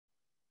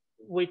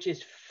which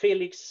is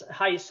Felix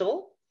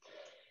Heisel.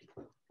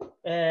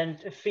 And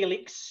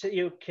Felix,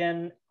 you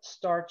can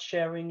start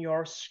sharing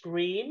your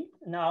screen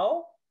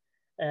now.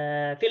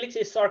 Felix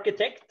is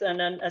architect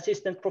and an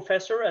assistant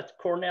professor at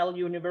Cornell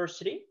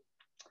University,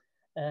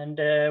 and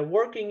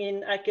working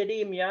in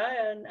academia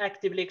and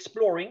actively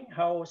exploring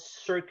how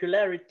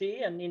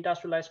circularity and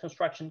industrialized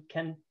construction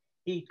can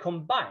be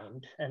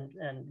combined and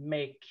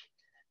make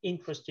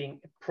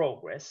interesting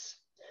progress.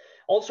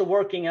 Also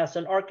working as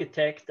an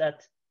architect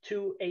at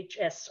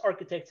 2HS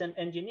Architects and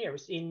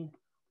Engineers in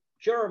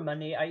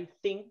Germany, I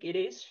think it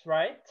is,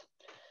 right?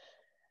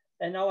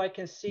 And now I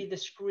can see the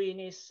screen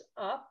is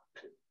up.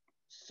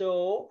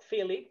 So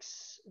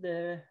Felix,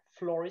 the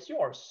floor is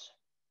yours.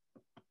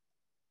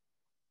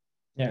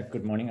 Yeah,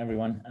 good morning,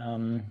 everyone.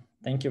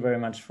 Thank you very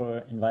much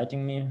for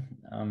inviting me,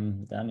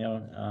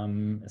 Daniel,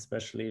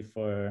 especially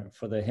for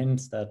the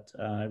hint that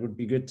it would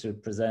be good to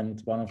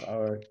present one of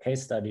our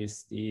case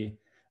studies, the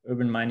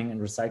Urban Mining and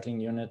Recycling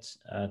Unit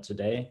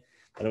today.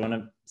 But I want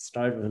to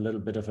start with a little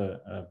bit of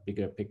a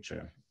bigger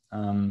picture.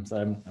 So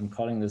I'm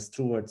calling this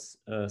Towards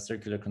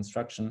Circular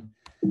Construction.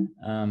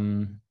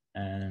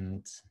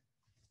 And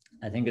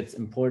I think it's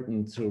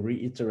important to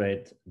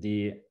reiterate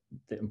the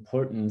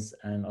importance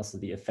and also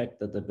the effect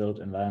that the built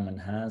environment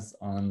has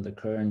on the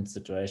current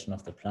situation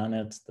of the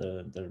planet,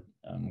 the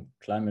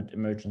climate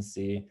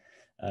emergency,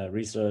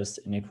 resource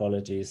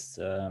inequalities,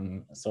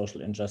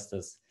 social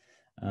injustice.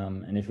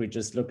 And if we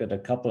just look at a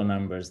couple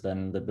numbers,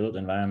 then the built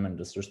environment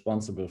is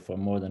responsible for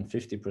more than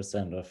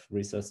 50% of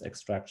resource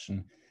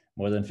extraction,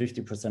 more than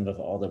 50% of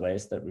all the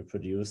waste that we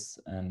produce,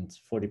 and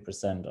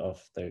 40%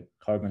 of the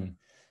carbon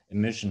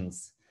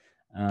emissions.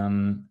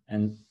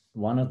 And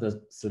one of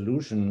the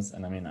solutions,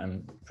 and I mean,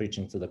 I'm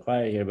preaching to the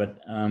choir here, but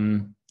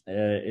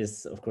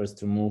is of course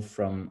to move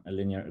from a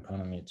linear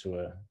economy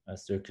to a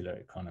circular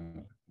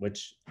economy,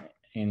 which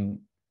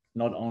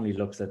not only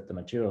looks at the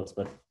materials,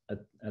 but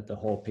at the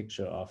whole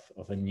picture of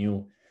a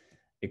new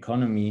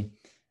economy.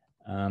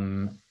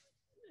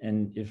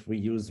 And if we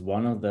use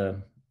one of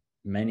the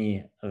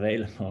many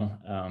available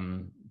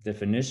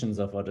definitions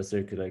of what a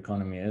circular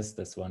economy is,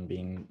 this one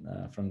being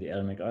from the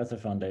Ellen MacArthur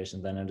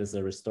Foundation, then it is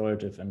a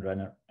restorative and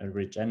a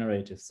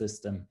regenerative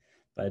system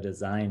by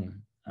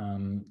design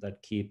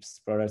that keeps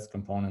products,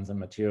 components, and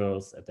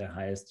materials at their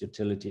highest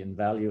utility and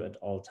value at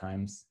all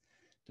times,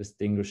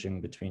 distinguishing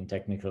between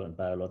technical and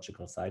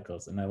biological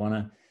cycles. And I want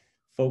to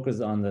focus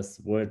on this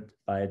word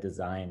by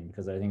design,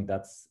 because I think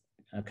that's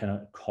a kind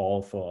of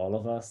call for all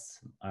of us,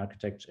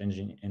 architects,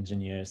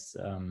 engineers,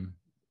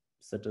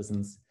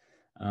 citizens,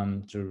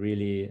 to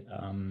really,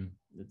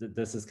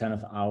 this is kind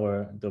of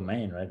our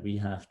domain, right? We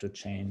have to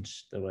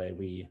change the way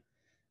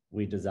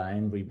we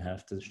design, we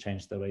have to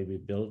change the way we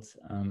build,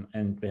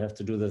 and we have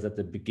to do this at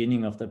the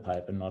beginning of the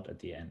pipe and not at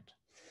the end.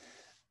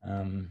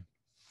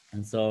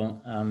 And so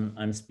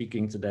I'm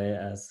speaking today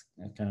as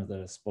kind of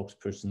the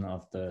spokesperson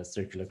of the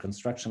Circular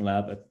Construction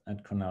Lab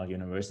at Cornell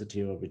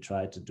University, where we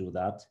try to do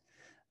that.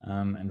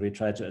 And we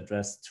try to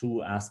address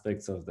two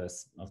aspects of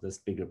this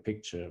bigger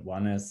picture.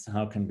 One is,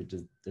 how can we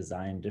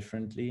design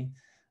differently?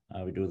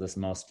 We do this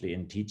mostly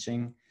in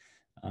teaching,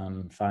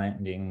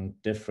 finding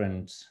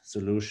different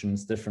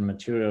solutions, different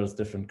materials,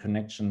 different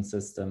connection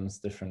systems,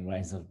 different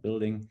ways of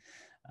building.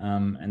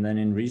 And then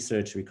in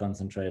research, we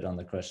concentrate on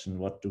the question,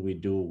 what do we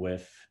do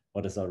with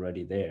what is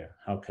already there?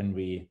 How can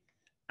we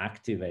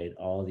activate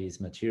all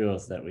these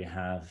materials that we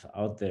have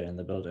out there in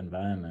the built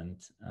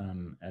environment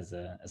as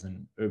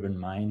an urban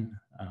mine,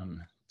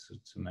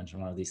 to mention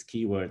one of these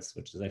keywords,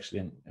 which is actually,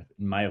 in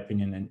my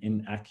opinion, an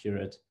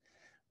inaccurate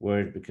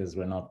word, because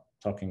we're not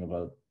talking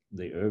about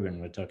the urban,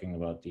 we're talking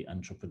about the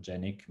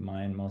anthropogenic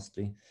mine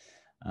mostly.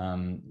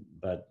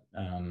 But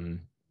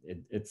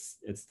it's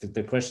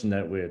the question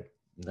that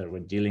we're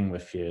dealing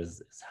with here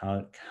is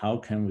how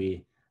can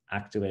we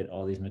activate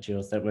all these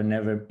materials that were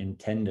never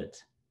intended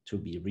to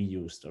be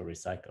reused or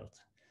recycled.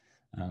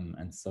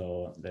 And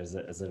so there's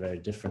a very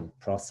different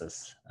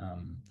process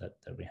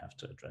that we have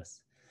to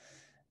address.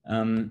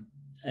 And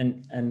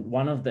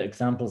one of the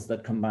examples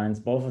that combines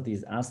both of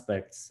these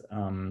aspects,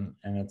 and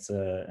it's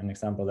an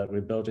example that we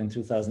built in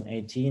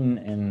 2018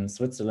 in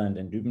Switzerland,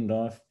 in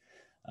Dübendorf,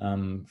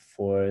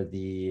 for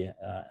the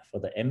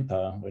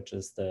EMPA, which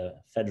is the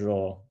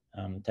Federal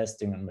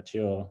Testing and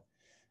Material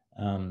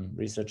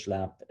Research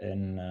Lab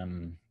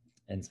in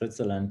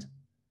Switzerland.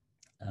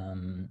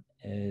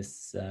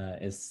 Is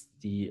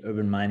the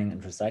Urban Mining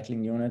and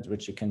Recycling Unit,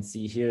 which you can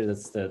see here.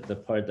 That's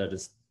the part that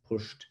is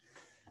pushed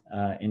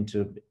in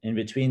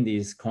between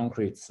these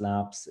concrete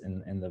slabs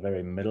in the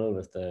very middle,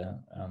 with the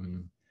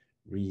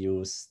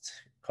reused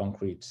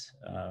concrete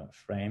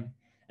frame,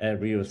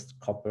 reused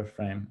copper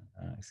frame,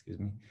 excuse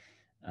me.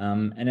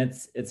 And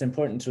it's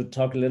important to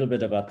talk a little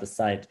bit about the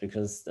site,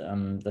 because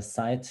the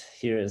site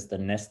here is the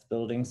nest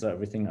building. So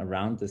everything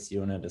around this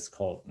unit is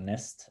called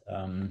nest.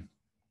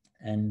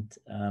 And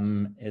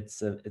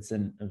it's a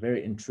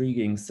very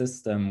intriguing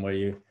system where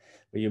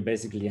you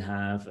basically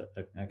have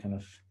a kind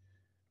of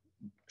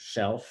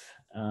shelf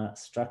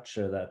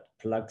structure that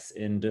plugs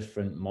in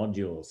different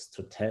modules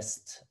to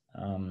test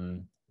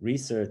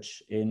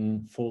research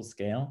in full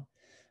scale.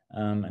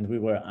 And we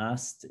were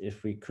asked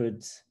if we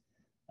could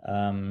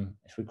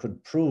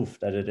prove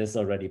that it is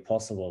already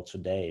possible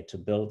today to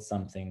build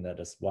something that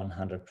is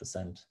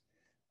 100%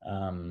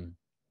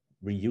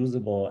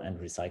 reusable and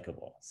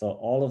recyclable. So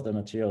all of the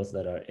materials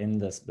that are in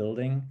this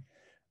building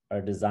are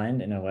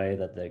designed in a way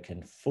that they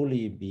can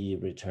fully be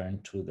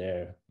returned to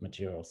their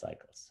material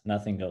cycles.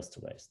 Nothing goes to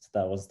waste.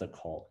 That was the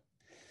call.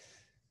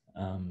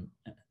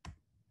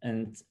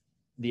 And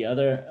the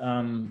other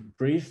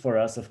brief for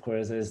us, of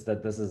course, is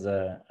that this is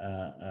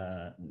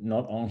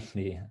not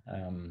only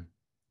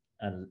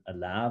a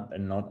lab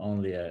and not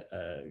only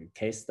a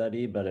case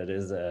study, but it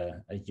is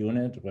a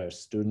unit where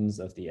students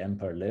of the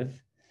EMPAR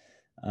live.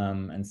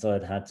 And so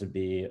it had to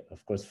be,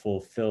 of course,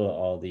 fulfill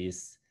all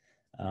these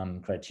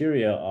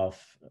criteria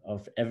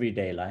of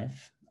everyday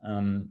life.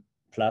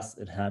 Plus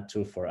it had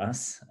to, for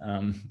us,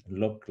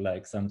 look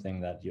like something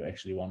that you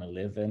actually want to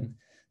live in,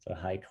 so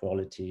high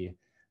quality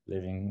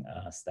living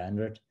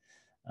standard.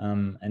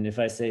 And if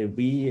I say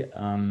we,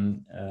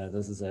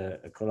 this is a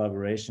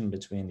collaboration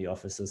between the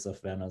offices of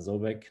Werner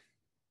Sobeck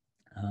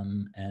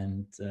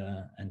and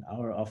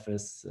our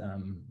office,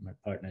 my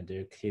partner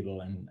Dirk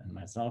Hebel and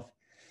myself.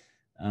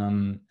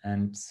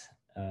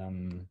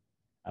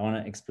 I want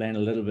to explain a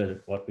little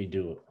bit what we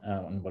do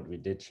and what we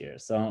did here.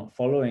 So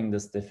following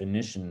this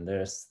definition,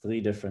 there's 3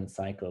 different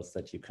cycles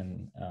that you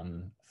can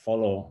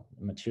follow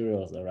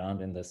materials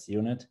around in this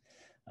unit.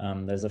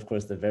 There's of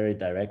course the very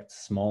direct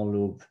small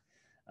loop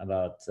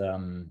about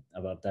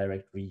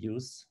direct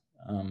reuse,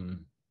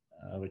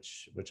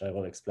 which I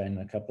will explain in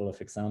a couple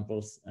of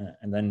examples.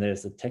 And then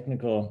there's a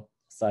technical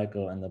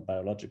cycle and the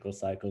biological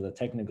cycle, the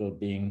technical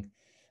being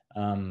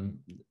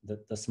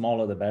the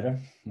smaller the better,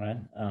 right?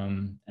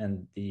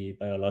 And the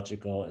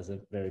biological is a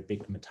very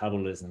big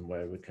metabolism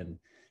where we can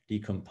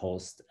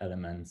decompose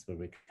elements, where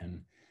we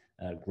can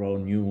grow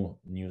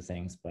new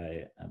things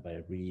by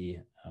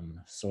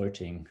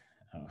sorting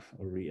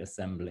or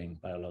reassembling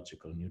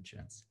biological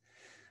nutrients.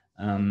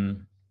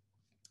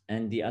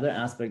 And the other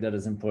aspect that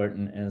is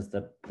important is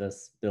that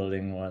this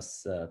building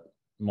was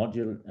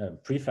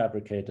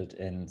prefabricated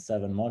in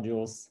 7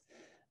 modules.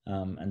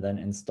 And then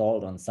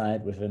installed on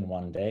site within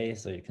 1 day.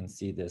 So you can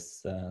see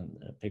this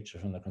picture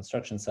from the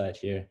construction site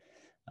here,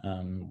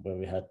 where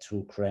we had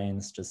 2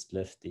 cranes just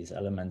lift these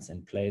elements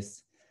in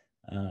place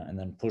and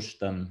then push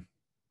them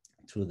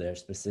to their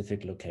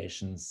specific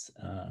locations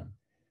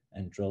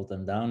and drill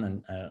them down.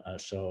 And I'll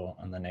show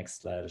on the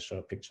next slide, I'll show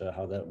a picture of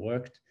how that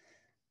worked.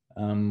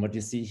 What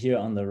you see here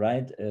on the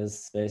right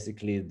is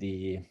basically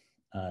the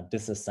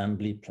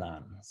disassembly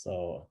plan.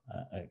 So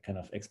a kind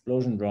of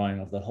explosion drawing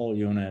of the whole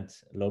unit,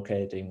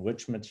 locating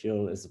which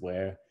material is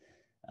where,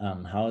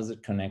 how is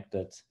it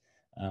connected,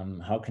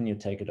 how can you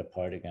take it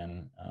apart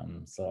again.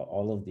 So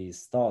all of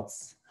these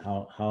thoughts,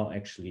 how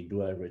actually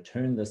do I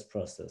return this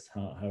process,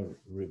 how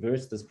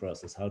reverse this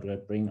process, how do I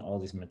bring all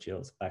these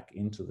materials back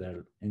into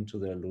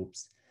their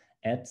loops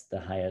at the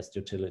highest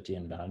utility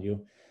and value,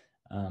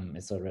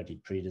 is already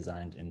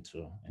pre-designed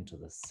into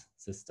this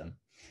system.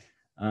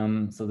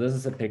 So this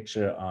is a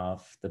picture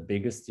of the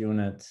biggest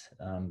unit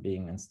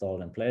being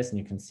installed in place, and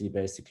you can see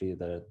basically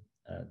the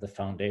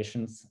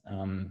foundations.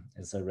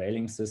 Is a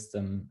railing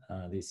system.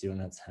 These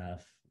units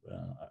have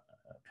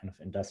kind of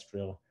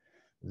industrial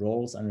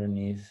rolls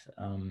underneath,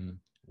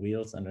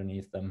 wheels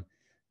underneath them,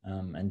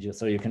 and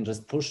so you can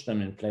just push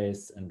them in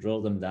place and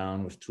drill them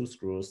down with 2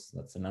 screws.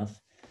 That's enough.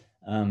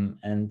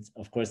 And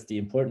of course, the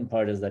important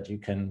part is that you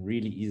can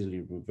really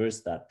easily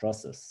reverse that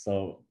process.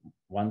 So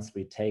once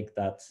we take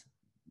that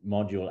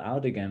module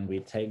out again, we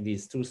take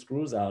these 2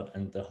 screws out,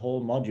 and the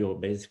whole module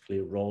basically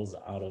rolls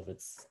out of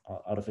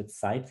its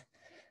site.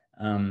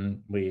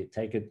 We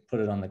take it,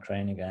 put it on the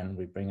crane again,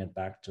 we bring it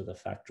back to the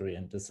factory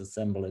and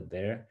disassemble it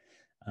there.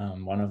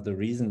 One of the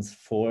reasons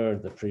for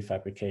the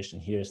prefabrication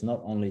here is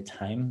not only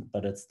time,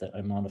 but it's the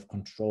amount of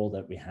control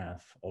that we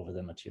have over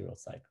the material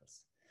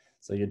cycles.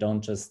 So you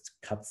don't just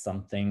cut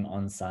something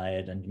on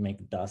site and you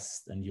make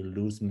dust and you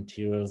lose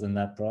materials in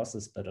that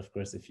process. But of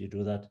course, if you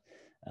do that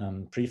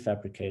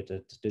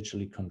prefabricated,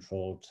 digitally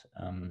controlled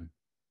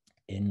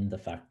in the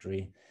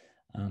factory,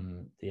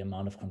 the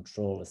amount of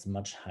control is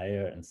much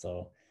higher. And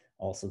so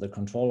also the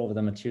control over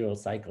the material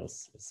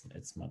cycles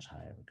it's much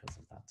higher because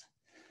of that.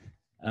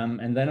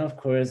 And then of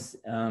course,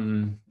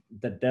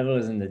 the devil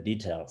is in the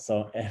detail.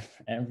 So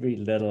every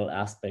little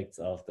aspect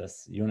of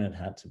this unit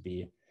had to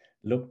be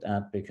looked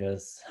at,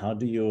 because how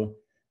do you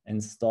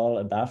install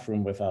a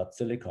bathroom without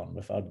silicone,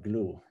 without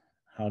glue?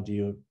 How do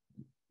you,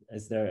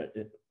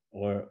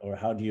 or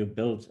how do you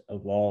build a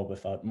wall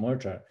without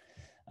mortar?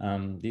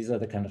 These are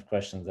the kind of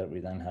questions that we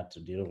then had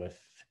to deal with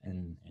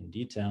in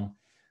detail.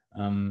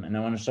 And I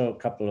want to show a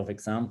couple of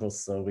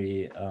examples. So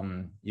we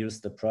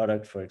used a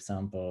product, for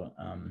example,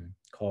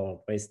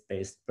 called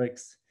waste-based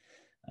bricks.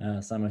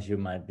 Some of you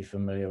might be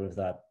familiar with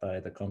that by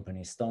the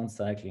company Stone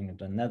Cycling in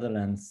the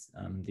Netherlands.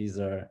 These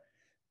are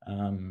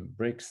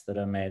bricks that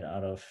are made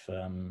out of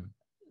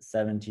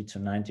 70 to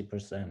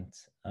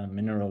 90%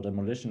 mineral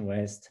demolition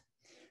waste.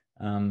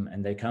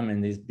 And they come in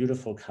these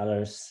beautiful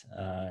colors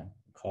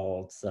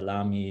called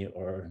salami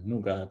or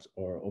nougat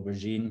or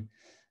aubergine,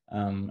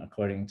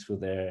 according to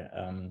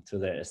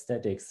their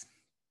aesthetics.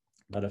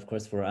 But of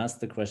course, for us,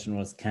 the question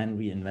was, can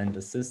we invent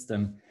a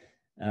system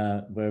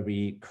where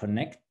we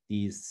connect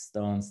these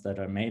stones that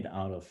are made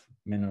out of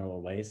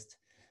mineral waste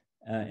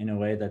in a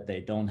way that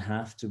they don't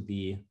have to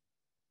be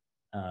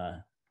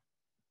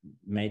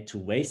made to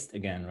waste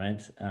again,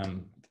 right?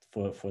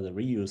 For the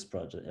reuse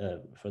project,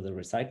 for the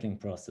recycling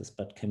process,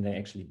 but can they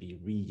actually be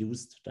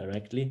reused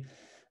directly?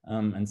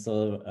 And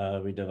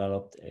so we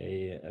developed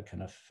a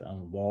kind of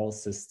wall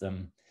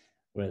system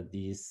where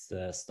these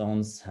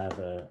stones have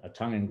a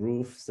tongue and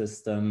groove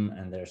system,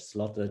 and they're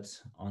slotted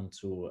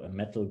onto a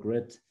metal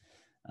grid.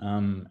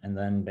 And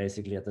then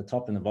basically at the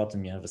top and the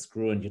bottom, you have a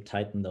screw, and you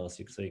tighten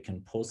those so you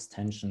can post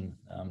tension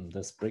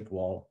this brick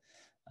wall,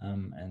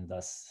 and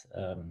thus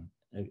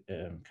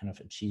kind of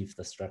achieve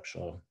the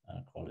structural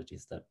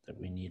qualities that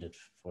we needed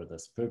for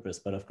this purpose.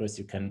 But of course,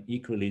 you can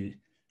equally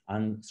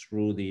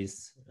unscrew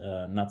these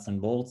nuts and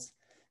bolts,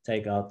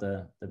 take out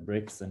the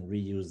bricks and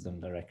reuse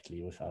them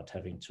directly without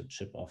having to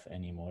chip off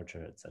any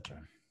mortar,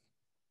 etc.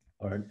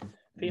 Or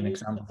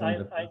Felix, an example from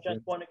I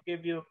just want to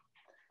give you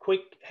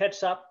quick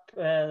heads up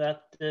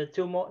that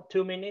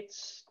 2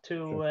 minutes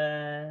to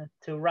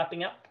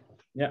wrapping up.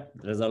 Yeah,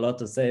 there's a lot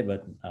to say,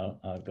 but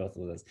I'll go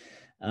through this.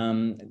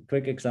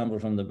 Quick example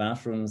from the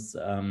bathrooms.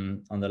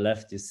 On the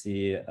left, you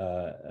see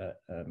a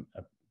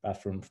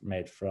bathroom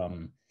made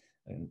from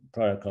a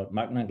product called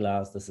Magna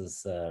Glass. This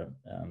is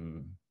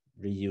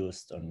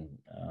reused on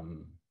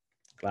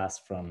glass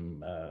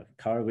from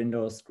car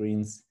window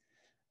screens.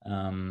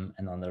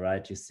 And on the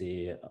right, you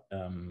see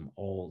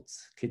old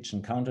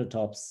kitchen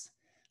countertops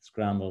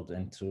scrambled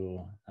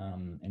into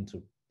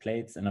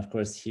plates. And of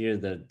course, here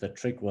the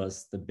trick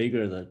was the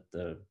bigger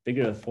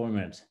the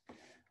format,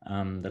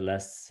 the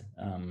less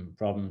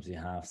problems you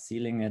have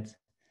sealing it.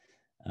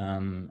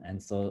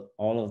 And so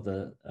all of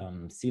the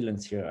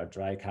sealants here are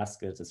dry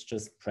caskets. It's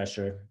just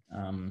pressure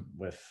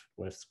with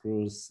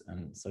screws.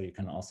 And so you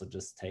can also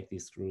just take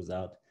these screws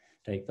out,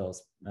 take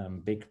those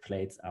big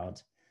plates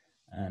out,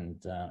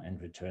 and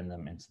return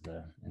them into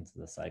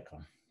the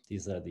cycle.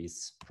 These are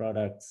these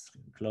products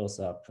close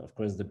up. Of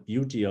course, the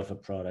beauty of a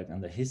product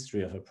and the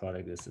history of a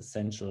product is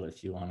essential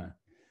if you want to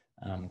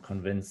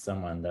convince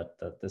someone that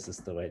this is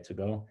the way to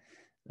go.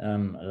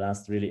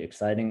 Last really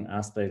exciting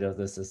aspect of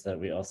this is that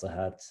we also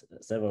had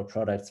several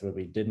products where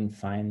we didn't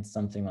find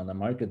something on the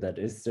market that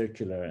is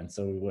circular. And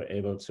so we were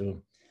able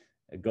to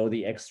go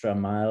the extra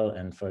mile.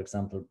 And for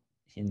example,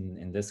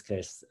 in this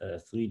case,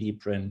 3D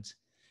print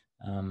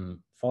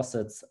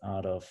faucets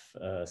out of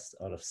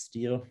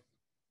steel,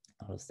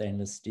 out of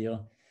stainless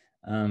steel,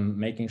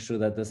 making sure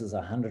that this is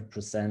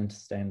 100%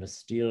 stainless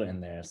steel in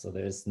there. So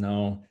there's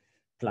no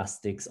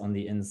plastics on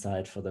the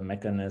inside for the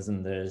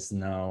mechanism. There's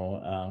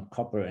no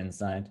copper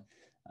inside.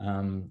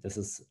 This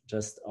is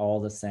just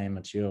all the same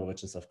material,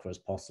 which is of course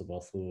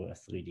possible through a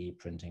 3D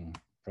printing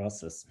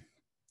process.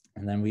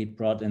 And then we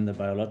brought in the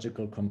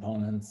biological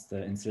components.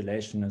 The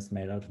insulation is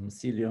made out of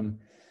mycelium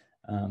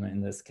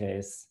in this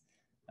case.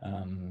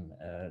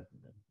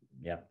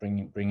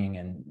 Bringing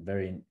in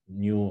very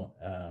new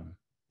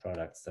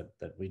products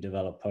that we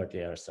develop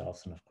partly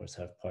ourselves and of course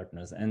have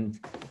partners. And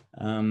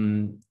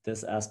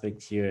this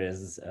aspect here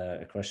is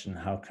a question,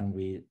 how can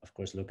we of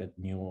course look at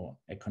new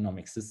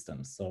economic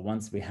systems? So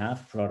once we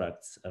have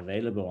products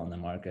available on the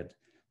market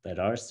that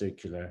are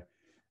circular,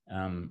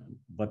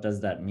 what does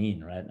that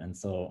mean, right? And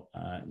so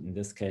in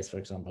this case, for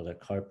example, the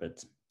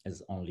carpet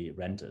is only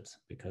rented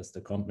because the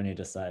company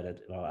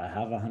decided, well, I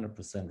have 100%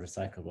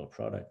 recyclable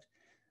product.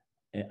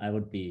 It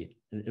would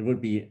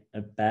be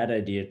a bad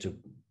idea to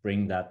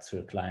bring that to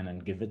a client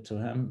and give it to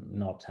him,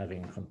 not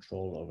having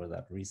control over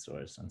that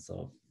resource. And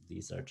so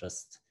these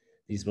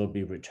will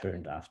be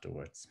returned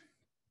afterwards.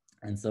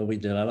 And so we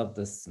developed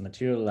this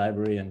material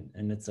library,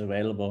 and it's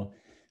available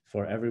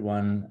for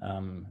everyone,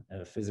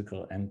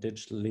 physical and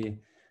digitally,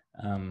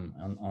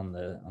 on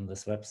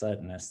this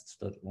website,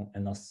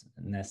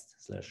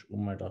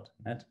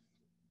 nest/umar.net,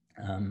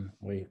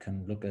 where you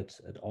can look at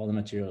all the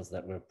materials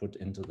that were put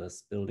into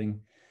this building.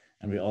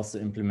 And we also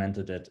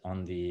implemented it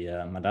on the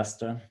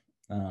Madasta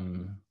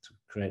to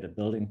create a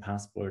building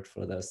passport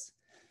for this.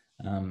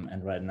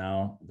 And right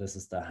now, this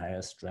is the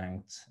highest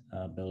ranked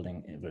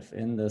building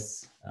within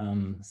this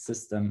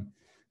system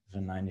with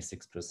a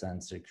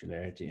 96%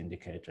 circularity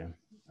indicator.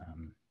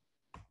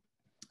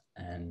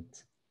 And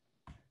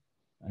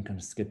I'm going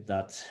to skip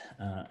that.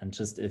 And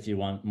just if you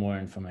want more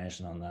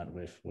information on that,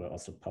 we're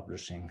also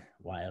publishing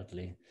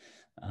wildly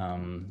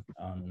on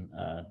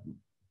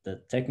the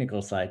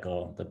technical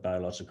cycle, the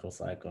biological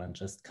cycle, and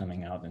just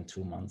coming out in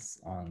 2 months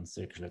on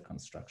circular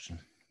construction.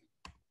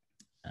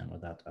 And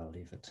with that, I'll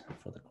leave it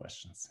for the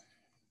questions.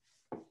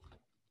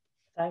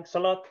 Thanks a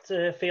lot,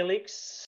 Felix.